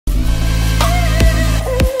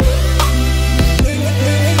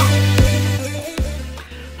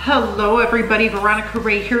Hello everybody, Veronica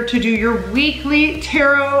Ray here to do your weekly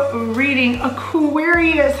tarot reading.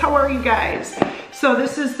 Aquarius, how are you guys? So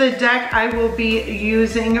this is the deck I will be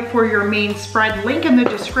using for your main spread. Link in the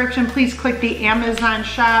description. Please click the Amazon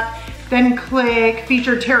shop, then click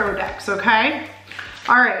featured tarot decks, okay?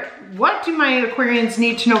 All right, what do my Aquarians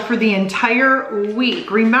need to know for the entire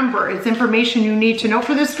week? Remember, it's information you need to know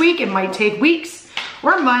for this week. It might take weeks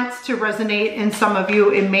or months to resonate, and some of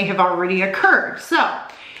you, it may have already occurred. So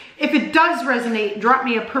if it does resonate, drop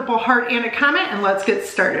me a purple heart and a comment and let's get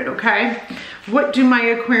started, okay? What do my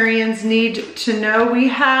Aquarians need to know? We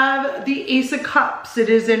have the Ace of Cups. It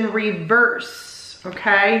is in reverse,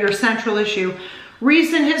 okay? Your central issue.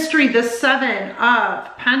 Recent history, the Seven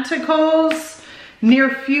of Pentacles.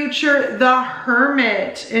 Near future, the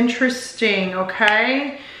Hermit. Interesting,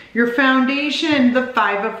 okay? Your foundation, the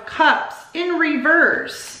Five of Cups in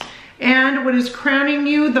reverse. And what is crowning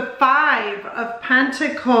you? The Five of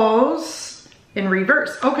Pentacles in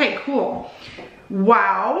reverse. Okay, cool.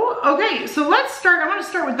 Wow. Okay, so let's start. I want to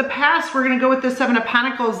start with the past. We're going to go with the Seven of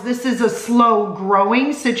Pentacles. This is a slow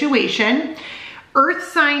growing situation. Earth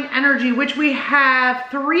sign energy, which we have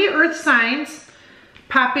 3 earth signs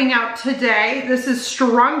popping out today. This is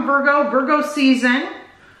strong Virgo season.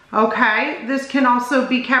 Okay, this can also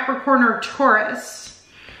be Capricorn or Taurus.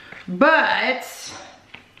 But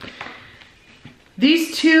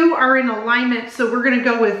these two are in alignment, so we're gonna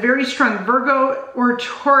go with very strong Virgo or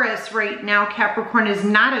Taurus right now. Capricorn is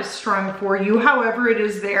not as strong for you, however, it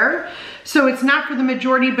is there. So it's not for the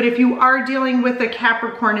majority, but if you are dealing with a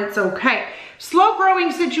Capricorn, it's okay. Slow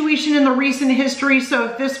growing situation in the recent history, so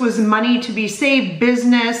if this was money to be saved,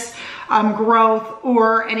 business growth,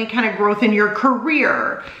 or any kind of growth in your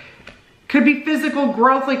career. Could be physical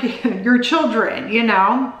growth like your children, you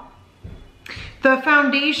know. The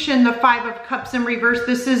foundation, the Five of Cups in reverse,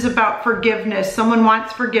 this is about forgiveness. Someone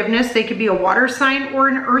wants forgiveness. They could be a water sign or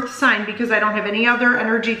an earth sign because I don't have any other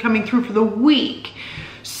energy coming through for the week.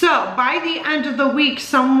 So by the end of the week,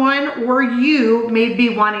 someone or you may be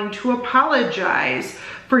wanting to apologize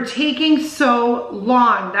for taking so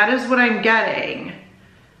long. That is what I'm getting.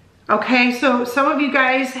 Okay, so some of you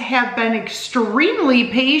guys have been extremely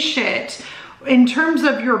patient in terms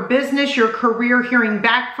of your business, your career, hearing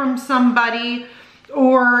back from somebody,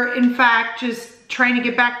 or in fact, just trying to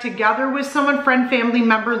get back together with someone, friend, family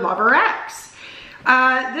member, lover, ex.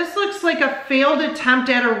 This looks like a failed attempt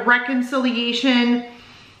at a reconciliation,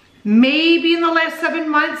 maybe in the last 7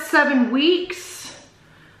 months, 7 weeks,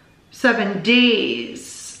 7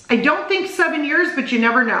 days. I don't think 7 years, but you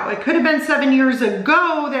never know. It could have been 7 years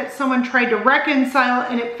ago that someone tried to reconcile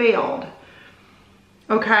and it failed.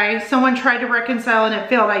 Okay, someone tried to reconcile and it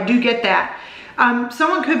failed. I do get that.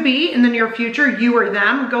 Someone could be in the near future, you or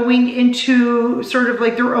them, going into sort of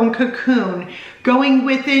like their own cocoon, going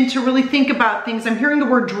within to really think about things. I'm hearing the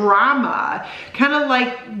word drama, kind of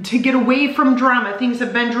like to get away from drama. Things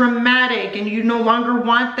have been dramatic and you no longer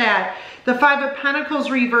want that. The Five of Pentacles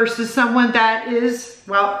reverse is someone that is,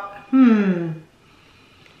 well,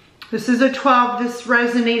 this is a 12, this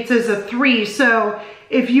resonates as a 3. So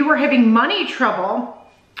if you were having money trouble,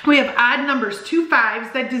 we have odd numbers, 2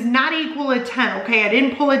 5s, that does not equal a 10, okay? I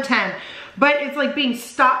didn't pull a 10, but it's like being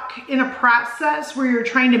stuck in a process where you're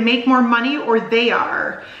trying to make more money, or they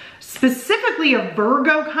are. Specifically a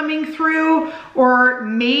Virgo coming through, or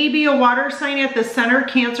maybe a water sign at the center,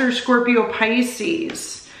 Cancer, Scorpio,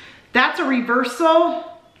 Pisces. That's a reversal.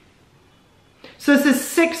 So this is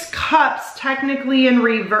 6 cups technically in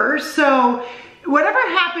reverse. So whatever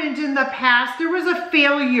happened in the past, there was a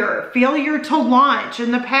failure to launch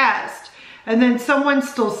in the past. And then someone's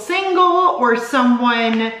still single, or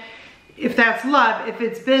someone, if that's love, if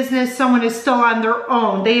it's business, someone is still on their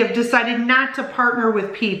own. They have decided not to partner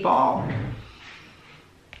with people.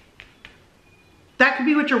 That could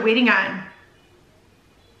be what you're waiting on.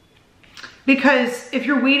 Because if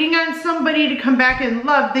you're waiting on somebody to come back in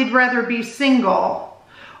love, they'd rather be single.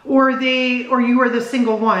 Or you are the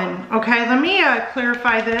single one. Okay, let me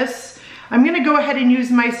clarify this. I'm gonna go ahead and use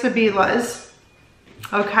my Sabilas.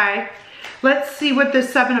 Okay, let's see what the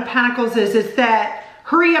Seven of Pentacles is. It's that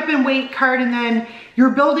hurry up and wait card, and then you're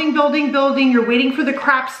building. You're waiting for the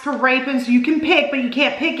crops to ripen so you can pick, but you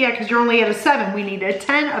can't pick yet because you're only at a 7. We need a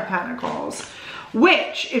 10 of Pentacles.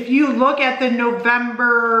 Which, if you look at the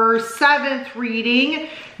November 7th reading,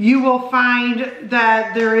 you will find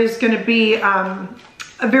that there is going to be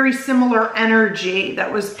a very similar energy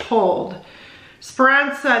that was pulled.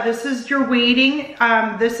 Speranza, this is your waiting.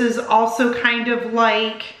 This is also kind of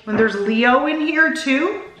like when there's Leo in here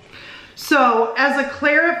too. So as a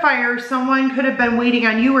clarifier, someone could have been waiting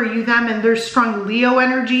on you or you them, and there's strong Leo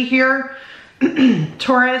energy here.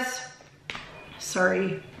 Taurus,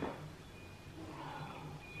 sorry.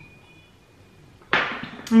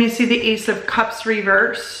 Let me see the Ace of Cups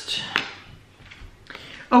reversed.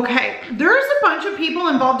 Okay, there's a bunch of people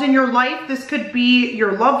involved in your life. This could be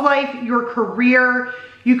your love life, your career.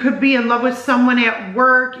 You could be in love with someone at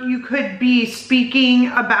work. You could be speaking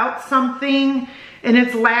about something and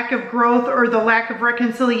its lack of growth or the lack of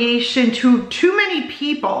reconciliation to too many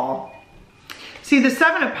people. See, the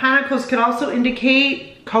Seven of Pentacles could also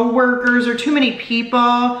indicate co-workers or too many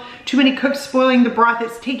people, too many cooks spoiling the broth.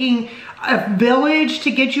 It's taking a village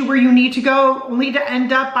to get you where you need to go, only to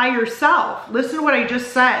end up by yourself. Listen to what I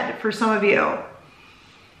just said for some of you.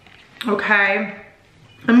 Okay.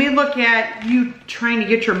 Let me look at you trying to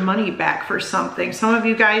get your money back for something. Some of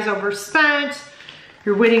you guys overspent.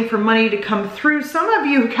 You're waiting for money to come through. Some of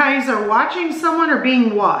you guys are watching someone or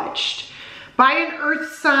being watched by an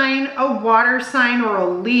earth sign, a water sign, or a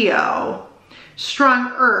Leo.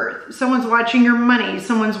 Strong earth. Someone's watching your money.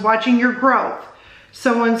 Someone's watching your growth.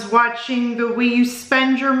 Someone's watching the way you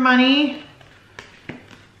spend your money.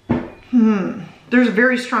 There's a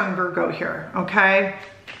very strong Virgo here, okay?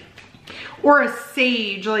 Or a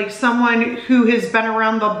sage, like someone who has been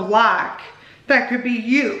around the block. That could be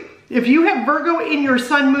you. If you have Virgo in your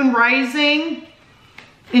sun, moon, rising,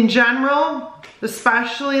 in general,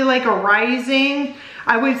 especially like a rising,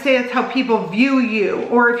 I would say that's how people view you.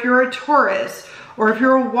 Or if you're a Taurus, or if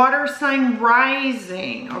you're a water sign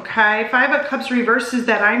rising, okay? Five of Cups reverses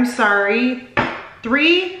that, I'm sorry.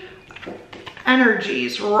 3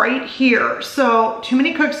 energies right here. So too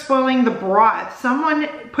many cooks spoiling the broth. Someone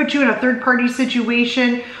put you in a third party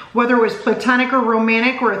situation, whether it was platonic or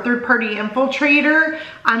romantic, or a third party infiltrator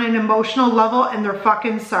on an emotional level, and they're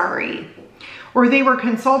fucking sorry. Or they were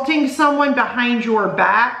consulting someone behind your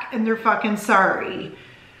back and they're fucking sorry.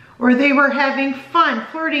 Or they were having fun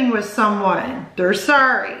flirting with someone, they're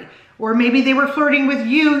sorry. Or maybe they were flirting with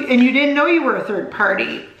you and you didn't know you were a third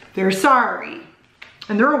party, they're sorry.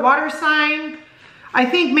 And they're a water sign. I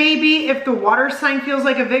think maybe if the water sign feels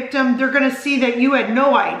like a victim, they're gonna see that you had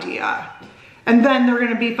no idea. And then they're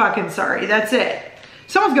gonna be fucking sorry, that's it.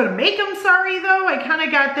 Someone's gonna make them sorry though. I kind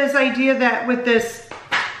of got this idea that with this,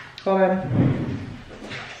 hold on.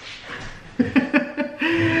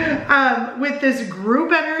 With this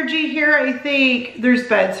group energy here, I think there's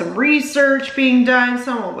been some research being done.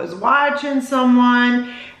 Someone was watching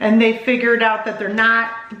someone and they figured out that they're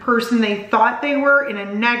not the person they thought they were in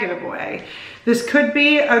a negative way. This could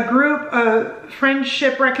be a group of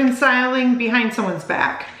friendship reconciling behind someone's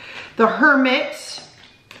back. The Hermit,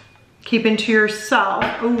 keeping to yourself.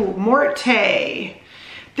 Ooh, Morte.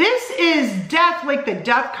 This is death, like the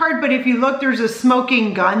death card, but if you look, there's a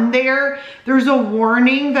smoking gun there. There's a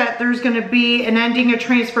warning that there's gonna be an ending, a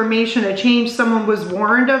transformation, a change. Someone was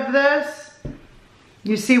warned of this.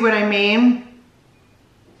 You see what I mean?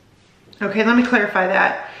 Okay, let me clarify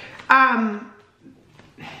that.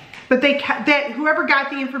 But whoever got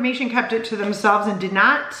the information kept it to themselves and did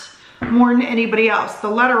not warn anybody else. The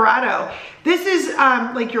Letterado. This is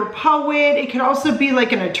like your poet. It could also be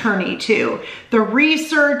like an attorney too. The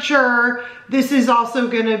researcher. This is also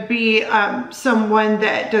going to be someone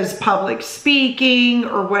that does public speaking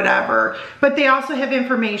or whatever. But they also have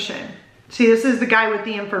information. See, this is the guy with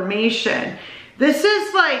the information. This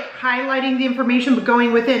is like highlighting the information but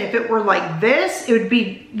going within. If it were like this, it would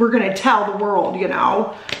be, we're going to tell the world, you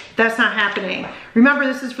know. That's not happening. Remember,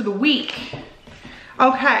 this is for the week.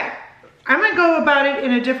 Okay. I'm going to go about it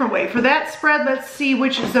in a different way. For that spread, let's see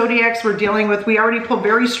which zodiacs we're dealing with. We already pulled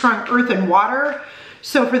very strong earth and water.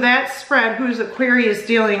 So for that spread, who's Aquarius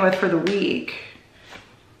dealing with for the week?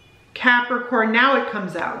 Capricorn, now it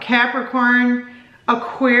comes out. Capricorn,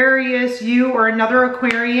 Aquarius, you or another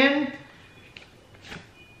Aquarian,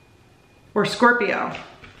 or Scorpio.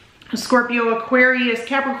 Scorpio, Aquarius,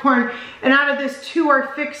 Capricorn, and out of this 2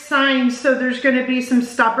 are fixed signs, so there's going to be some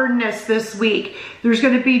stubbornness this week. There's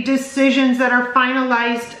going to be decisions that are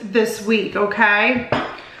finalized this week, okay?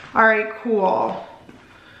 All right, cool.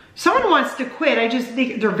 Someone wants to quit. I just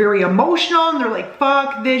think they're very emotional and they're like,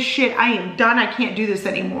 fuck this shit. I am done. I can't do this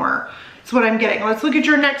anymore. That's what I'm getting. Let's look at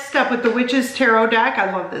your next step with the Witch's Tarot deck.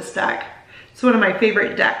 I love this deck. It's one of my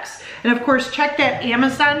favorite decks. And of course, check that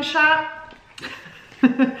Amazon shop.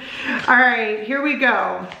 All right, here we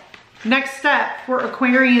go. Next step for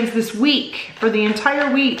Aquarians this week, for the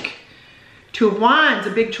entire week. 2 of Wands, a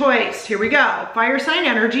big choice. Here we go. Fire sign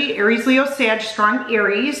energy, Aries, Leo, Sag, strong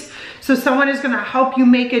Aries. So someone is going to help you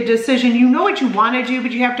make a decision. You know what you want to do,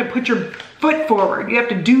 but you have to put your foot forward. You have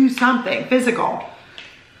to do something physical.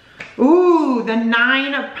 Ooh, the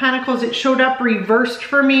 9 of Pentacles, it showed up reversed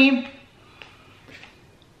for me.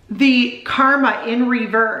 the karma in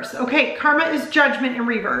reverse. Okay, karma is judgment in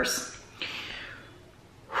reverse.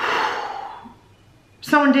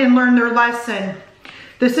 Someone didn't learn their lesson.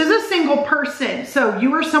 This is a single person. So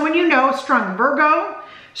you or someone you know, strong Virgo,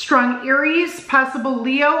 strong Aries, possible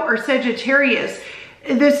Leo or Sagittarius.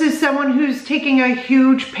 This is someone who's taking a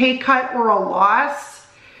huge pay cut or a loss.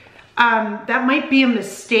 That might be a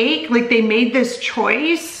mistake, like they made this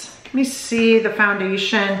choice. Let me see the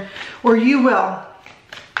foundation, or you will.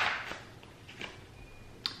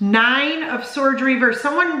 9 of Swords reverse.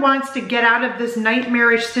 Someone wants to get out of this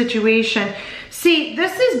nightmarish situation. See,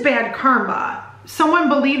 this is bad karma. Someone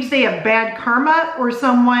believes they have bad karma, or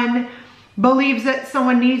someone believes that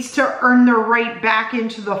someone needs to earn their right back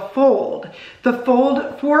into the fold. The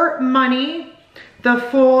fold for money, the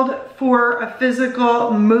fold for a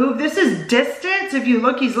physical move. This is distance. If you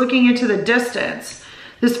look, he's looking into the distance.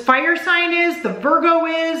 This fire sign is, the Virgo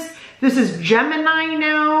is, this is Gemini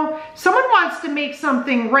now. Someone wants to make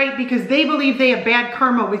something right because they believe they have bad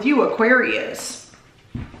karma with you, Aquarius.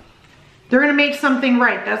 They're gonna make something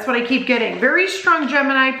right. That's what I keep getting. Very strong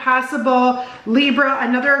Gemini, possible Libra,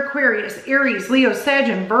 another Aquarius, Aries, Leo, Sag,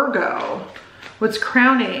 and Virgo. What's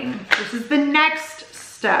crowning? This is the next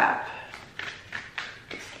step.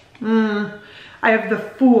 I have the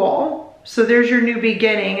Fool. So there's your new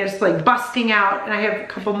beginning. It's like busting out. And I have a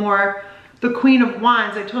couple more. The Queen of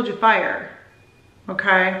Wands. I told you fire.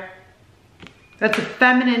 Okay. That's a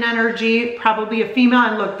feminine energy, probably a female,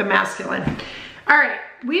 and look, the masculine. All right.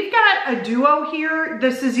 We've got a duo here.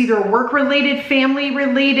 This is either work-related,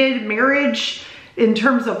 family-related, marriage in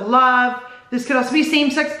terms of love. This could also be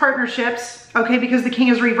same-sex partnerships, okay, because the King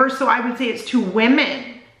is reversed, so I would say it's 2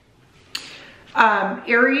 women.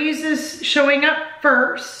 Aries is showing up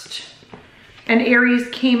first, and Aries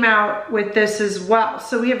came out with this as well.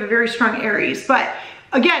 So we have a very strong Aries, but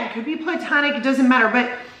again, it could be platonic, it doesn't matter,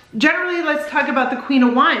 but generally let's talk about the Queen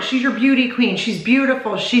of Wands. She's your beauty queen. She's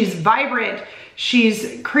beautiful, she's vibrant,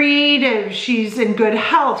 she's creative, she's in good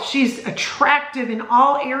health, she's attractive in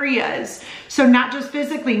all areas. So not just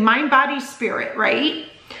physically, mind, body, spirit, right?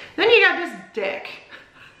 Then you got this dick.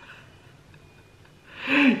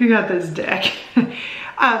 You got this dick.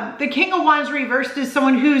 The King of Wands reversed is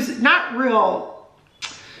someone who's not real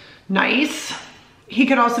nice. He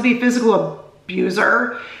could also be a physical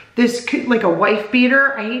abuser. This could, like a wife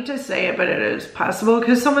beater. I hate to say it, but it is possible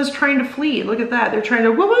because someone's trying to flee. Look at that. They're trying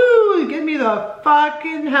to, woo-woo, get me the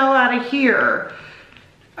fucking hell out of here.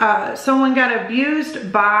 Someone got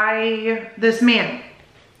abused by this man.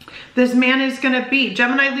 This man is going to be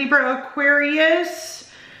Gemini, Libra, Aquarius,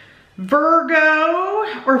 Virgo,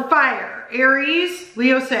 or fire. Aries,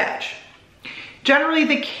 Leo, Sag. Generally,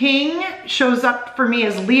 the King shows up for me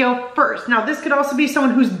as Leo first. Now, this could also be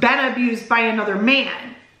someone who's been abused by another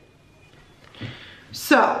man.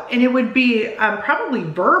 So, and it would be probably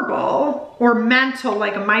verbal or mental,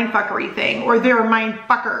 like a mindfuckery thing, or they're a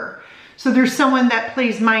mindfucker. So there's someone that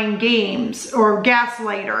plays mind games or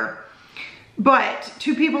gaslighter. But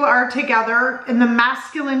 2 people are together and the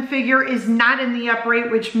masculine figure is not in the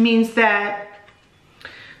upright, which means that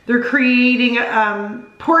they're creating,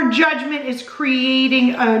 poor judgment is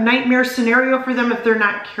creating a nightmare scenario for them if they're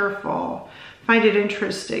not careful. Find it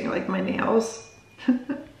interesting, like my nails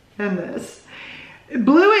and this.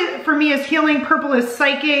 Blue for me is healing, purple is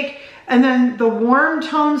psychic, and then the warm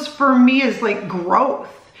tones for me is like growth.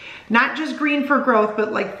 Not just green for growth,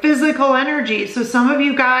 but like physical energy. So some of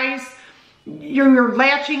you guys, you're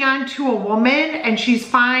latching on to a woman and she's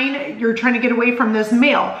fine. You're trying to get away from this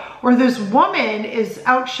male. Or this woman is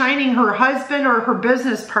outshining her husband or her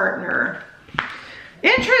business partner.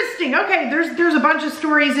 Interesting. Okay, there's a bunch of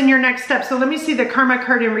stories in your next step. So let me see the karma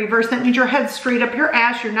card in reverse. That means your head's straight up your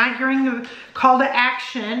ass. You're not hearing the call to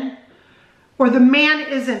action. Or the man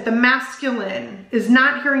isn't. The masculine is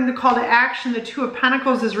not hearing the call to action. The 2 of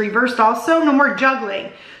Pentacles is reversed also. No more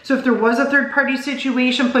juggling. So if there was a third party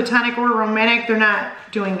situation, platonic or romantic, they're not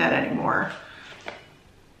doing that anymore.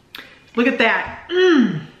 Look at that.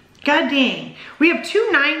 God dang. We have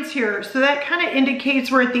 2 9s here. So that kind of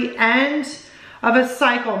indicates we're at the end of a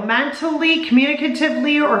cycle, mentally,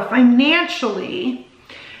 communicatively, or financially.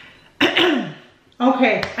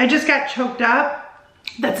 Okay, I just got choked up.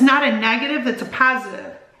 That's not a negative, that's a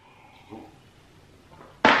positive.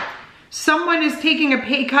 Someone is taking a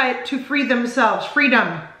pay cut to free themselves,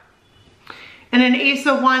 freedom. And an Ace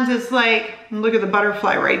of Wands is like, look at the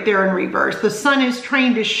butterfly right there in reverse. The sun is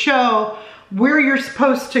trying to show where you're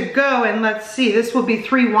supposed to go. And let's see, this will be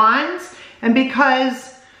 3 wands. And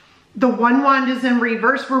because The one wand is in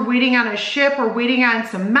reverse. We're waiting on a ship. We're waiting on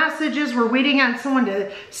some messages. We're waiting on someone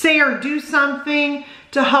to say or do something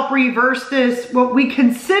to help reverse this. What we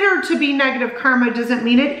consider to be negative karma doesn't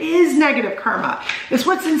mean it is negative karma. It's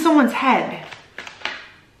what's in someone's head.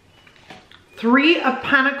 Three of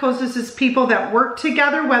Pentacles, this is people that work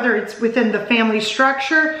together, whether it's within the family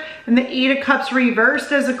structure. And the Eight of Cups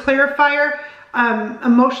reversed as a clarifier.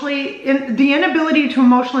 The inability to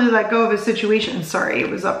emotionally let go of a situation. Sorry, it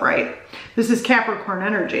was upright. This is Capricorn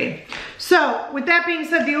energy. So with that being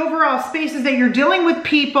said, the overall space is that you're dealing with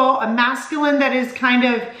people, a masculine that is kind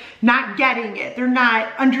of not getting it. They're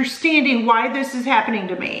not understanding why this is happening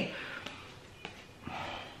to me.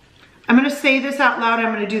 I'm going to say this out loud.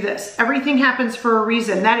 I'm going to do this. Everything happens for a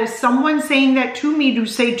reason. That is someone saying that to me to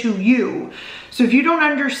say to you. So if you don't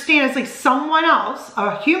understand, it's like someone else,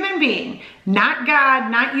 a human being, not God,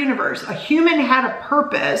 not universe. A human had a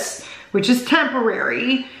purpose, which is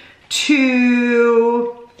temporary,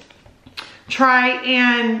 to try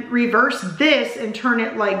and reverse this and turn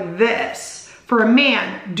it like this. For a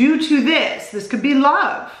man, due to this could be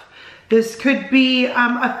love. This could be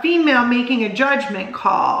a female making a judgment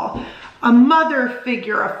call, a mother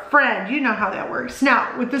figure, a friend. You know how that works.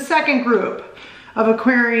 Now, with the second group of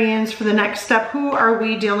Aquarians for the next step, who are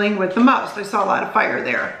we dealing with the most? I saw a lot of fire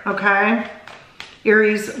there, okay?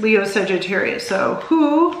 Aries, Leo, Sagittarius. So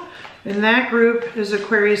who in that group is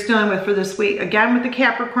Aquarius dealing with for this week? Again, with the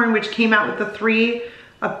Capricorn, which came out with the Three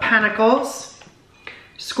of Pentacles.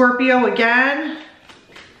 Scorpio again.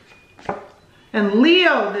 And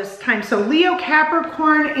Leo this time. So Leo,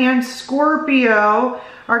 Capricorn, and Scorpio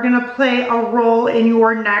are going to play a role in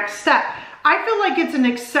your next step. I feel like it's an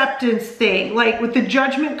acceptance thing. Like with the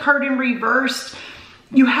Judgment card in reversed,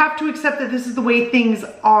 you have to accept that this is the way things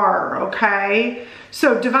are, okay?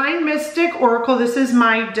 So Divine Mystic Oracle, this is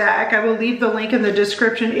my deck. I will leave the link in the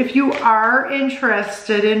description if you are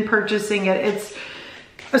interested in purchasing it. It's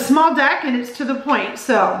a small deck and it's to the point.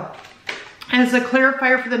 So as a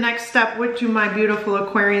clarifier for the next step, what do my beautiful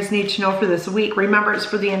Aquarians need to know for this week? Remember, it's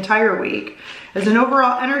for the entire week. As an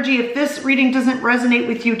overall energy, if this reading doesn't resonate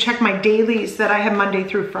with you, check my dailies that I have Monday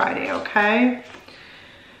through Friday, okay?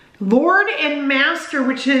 Lord and Master,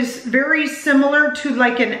 which is very similar to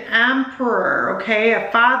like an emperor, okay?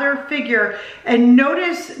 A father figure. And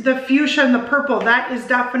notice the fuchsia and the purple. That is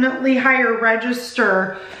definitely higher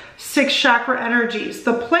register. 6 chakra energies.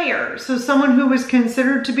 The player, so someone who was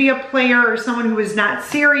considered to be a player or someone who is not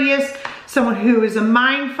serious, someone who is a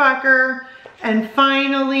mind fucker, and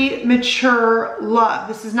finally, mature love.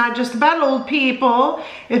 This is not just about old people.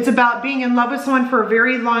 It's about being in love with someone for a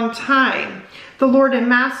very long time. The Lord and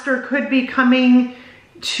Master could be coming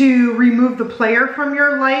to remove the player from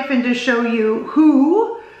your life and to show you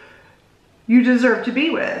who you deserve to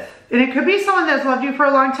be with. And it could be someone that's loved you for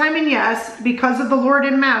a long time. And yes, because of the Lord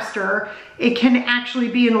and Master, it can actually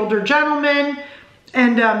be an older gentleman.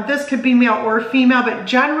 And this could be male or female. But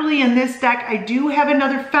generally in this deck, I do have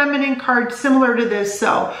another feminine card similar to this.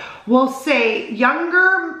 So we'll say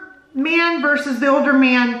younger man versus the older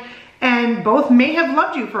man. And both may have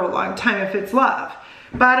loved you for a long time if it's love.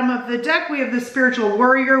 Bottom of the deck, we have the Spiritual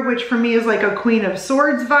Warrior, which for me is like a Queen of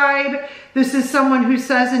Swords vibe. This is someone who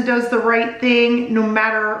says and does the right thing no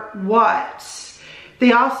matter what.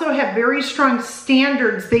 They also have very strong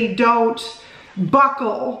standards. They don't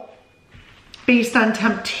buckle based on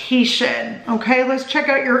temptation. Okay, let's check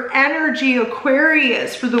out your energy,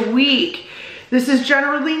 Aquarius, for the week. This is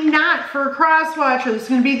generally not for a cross watcher. This is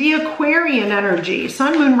going to be the Aquarian energy,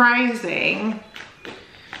 Sun, Moon, Rising.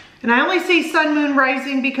 And I only say Sun, Moon,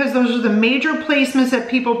 Rising because those are the major placements that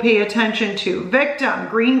people pay attention to. Victim,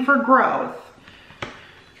 green for growth.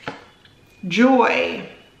 Joy,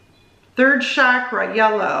 3rd chakra,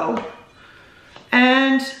 yellow.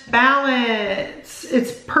 And balance,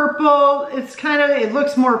 it's purple. It's kind of, it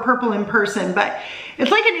looks more purple in person, but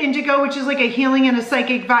it's like an indigo, which is like a healing and a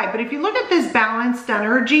psychic vibe. But if you look at this balanced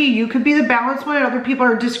energy, you could be the balanced one and other people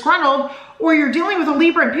are disgruntled, or you're dealing with a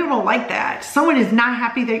Libra and people don't like that. Someone is not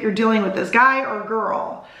happy that you're dealing with this guy or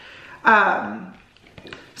girl.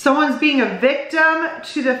 Someone's being a victim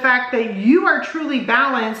to the fact that you are truly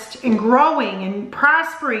balanced and growing and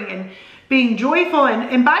prospering and being joyful.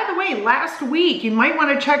 And by the way, last week, you might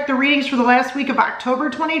want to check the readings for the last week of October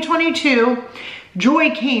 2022.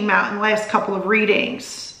 Joy came out in the last couple of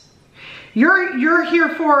readings. You're here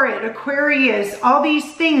for it, Aquarius. All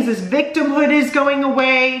these things, this victimhood is going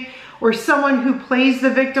away, or someone who plays the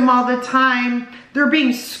victim all the time. They're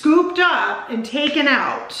being scooped up and taken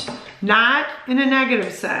out, not in a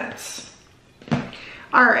negative sense.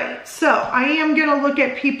 All right, so I am gonna look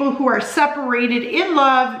at people who are separated in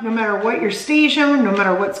love, no matter what your station, no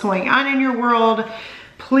matter what's going on in your world.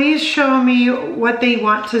 Please show me what they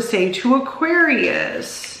want to say to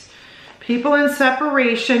Aquarius. People in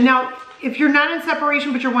separation. Now, if you're not in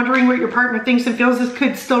separation, but you're wondering what your partner thinks and feels, this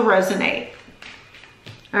could still resonate.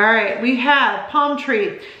 All right, we have palm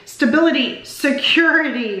tree, stability,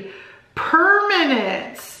 security,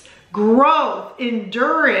 permanence, growth,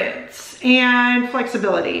 endurance, and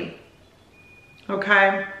flexibility.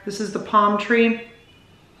 Okay, this is the palm tree.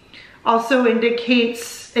 Also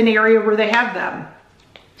indicates an area where they have them.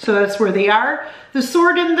 So that's where they are. The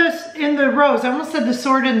sword in the rose. I almost said the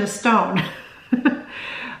sword in the stone.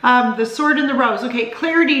 The sword in the rose. Okay,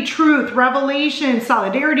 clarity, truth, revelation,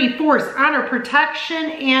 solidarity, force, honor,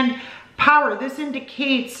 protection, and power. This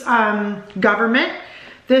indicates government.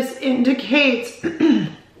 This indicates,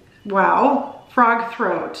 wow, frog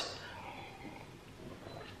throat.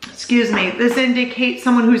 Excuse me. This indicates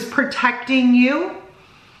someone who's protecting you.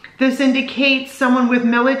 This indicates someone with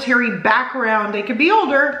military background. They could be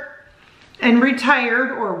older and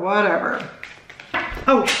retired or whatever.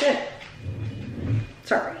 Oh, shit.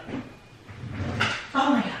 Sorry.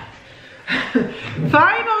 Oh my God.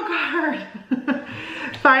 Final card.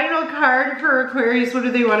 Final card for Aquarius. What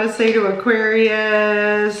do they want to say to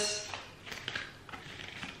Aquarius?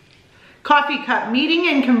 Coffee cup. Meeting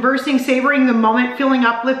and conversing, savoring the moment, feeling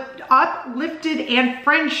uplifted, and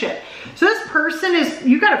friendship. So this person is,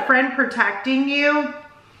 you got a friend protecting you,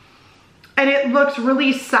 and it looks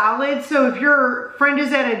really solid. So if your friend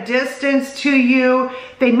is at a distance to you,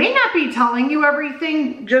 they may not be telling you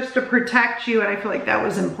everything just to protect you. And I feel like that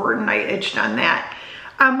was important. I itched on that.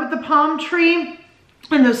 With the palm tree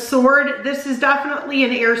and the sword, this is definitely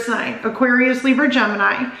an air sign. Aquarius, Libra,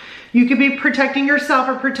 Gemini. You could be protecting yourself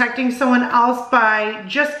or protecting someone else by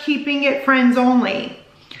just keeping it friends only.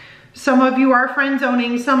 Some of you are friend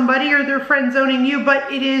zoning somebody, or they're friend zoning you,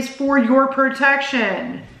 but it is for your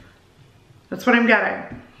protection. That's what I'm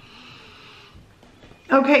getting.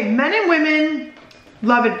 Okay, men and women,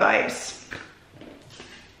 love advice.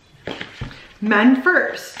 Men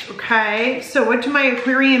first, okay? So what do my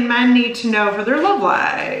Aquarian men need to know for their love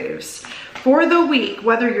lives? For the week,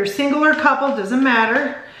 whether you're single or couple, doesn't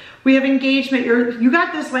matter. We have engagement. You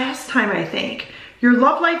got this last time, I think. Your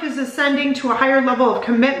love life is ascending to a higher level of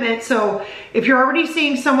commitment. So if you're already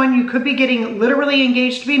seeing someone, you could be getting literally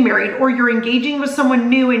engaged to be married, or you're engaging with someone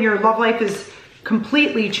new and your love life is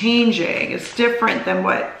completely changing. It's different than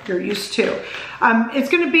what you're used to. It's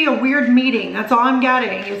going to be a weird meeting. That's all I'm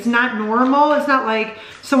getting. It's not normal. It's not like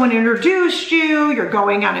someone introduced you, you're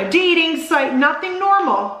going on a dating site, nothing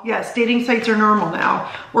normal. Yes, dating sites are normal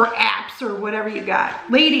now, or apps or whatever you got.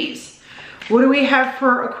 Ladies, what do we have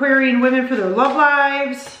for Aquarian women for their love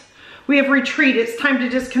lives? We have retreat. It's time to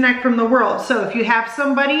disconnect from the world. So if you have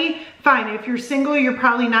somebody, fine. If you're single, you're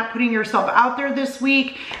probably not putting yourself out there this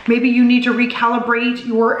week. Maybe you need to recalibrate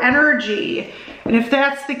your energy. And if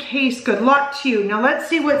that's the case, good luck to you. Now let's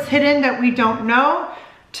see what's hidden that we don't know.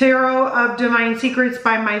 Tarot of Divine Secrets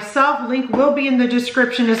by myself. Link will be in the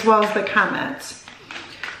description as well as the comments.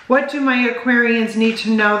 What do my Aquarians need to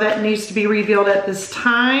know that needs to be revealed at this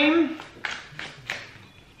time?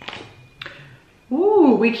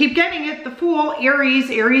 Ooh, we keep getting it. The Fool, Aries.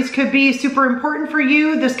 Aries could be super important for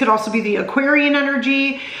you. This could also be the Aquarian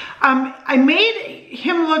energy. I made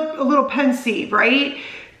him look a little pensive, right?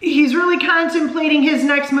 He's really contemplating his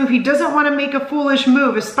next move. He doesn't want to make a foolish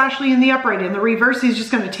move, especially in the upright. In the reverse, he's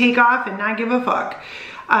just going to take off and not give a fuck.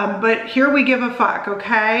 But here we give a fuck,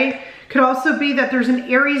 okay? Could also be that there's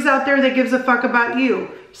an Aries out there that gives a fuck about you.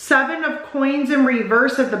 7 of coins in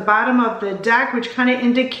reverse at the bottom of the deck, which kind of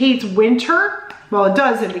indicates winter. Well, it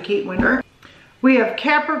does indicate winter. We have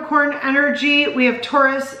Capricorn energy. We have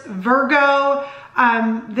Taurus, Virgo.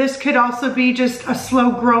 This could also be just a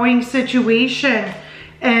slow growing situation.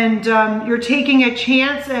 And you're taking a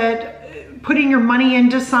chance at putting your money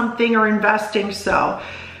into something or investing. So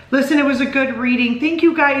listen, it was a good reading. Thank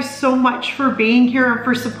you guys so much for being here and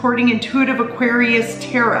for supporting Intuitive Aquarius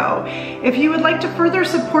Tarot. If you would like to further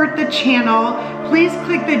support the channel, please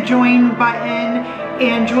click the join button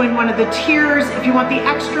and join one of the tiers. If you want the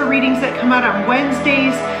extra readings that come out on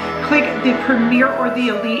Wednesdays, click the Premier or the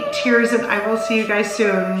Elite tiers, and I will see you guys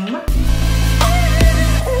soon.